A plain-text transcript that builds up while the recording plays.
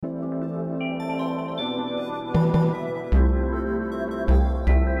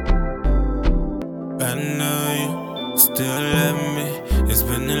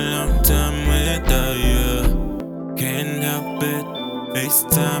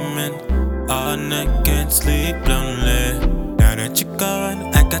jamming all night, can't sleep, lonely. Now that you're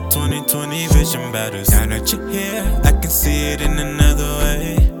gone, I got 20/20 vision battles. Now that you're here, I can see it in another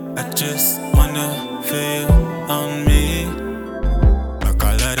way. I just wanna feel on me. Fuck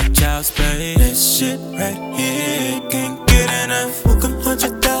all of the child's play. This shit right here, can't get enough. Who come hunt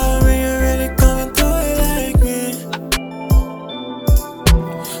you down when you're really going through it like me?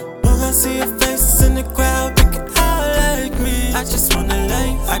 When I see your face in the crowd, pick it out like me. I just wanna lay,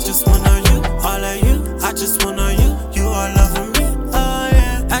 I just wanna you, all of you. I just wanna you, you all over me, oh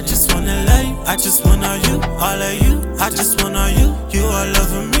yeah. I just wanna lay, I just wanna you, all of you. I just wanna you, you all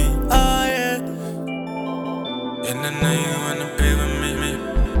over me, oh yeah. And I know you wanna be with me,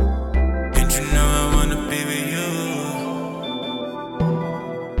 and you know I wanna be with you.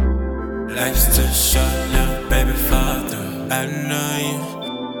 Life's too short, little baby father. I know you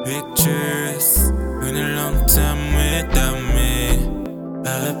pictures, been a long time without me.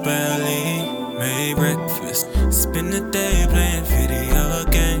 I barely made breakfast, spend the day playing video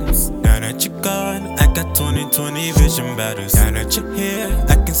games. Now that you're gone, I got 20/20 vision battles. Now that you're here,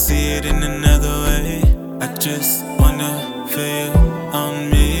 I can see it in another way. I just wanna feel on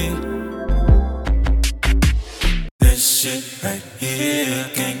me. This shit right here,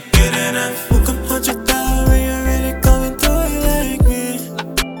 can't get enough. Who come hunt you down when you're really going through it like me?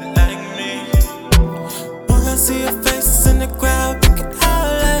 Like me. When I see your face in the crowd, pick it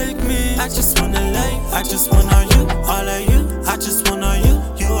out like me. I just wanna lay, I just wanna you, all of you. I just wanna you,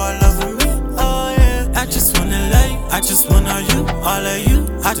 you all over me, oh yeah. I just wanna lay, I just wanna you, all of you.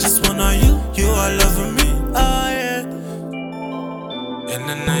 I just wanna you, you all over me, oh yeah. And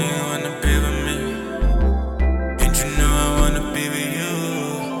I know you wanna be with me, and you know I wanna be with you.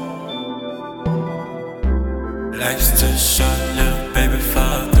 Life's too short, little baby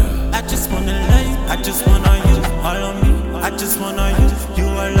father. I just wanna lay, I just wanna you, all on me. I just wanna you, you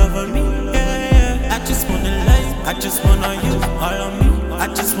all over me, yeah, yeah. I just wanna lay, I just wanna you, all on me. I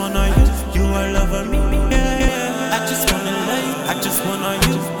just wanna you, you all over me, yeah, yeah. I just wanna lay, I just wanna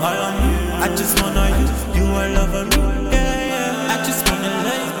you, all on me. I just wanna you, you all over me, yeah, yeah. I just wanna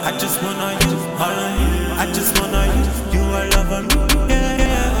lay, I just wanna you.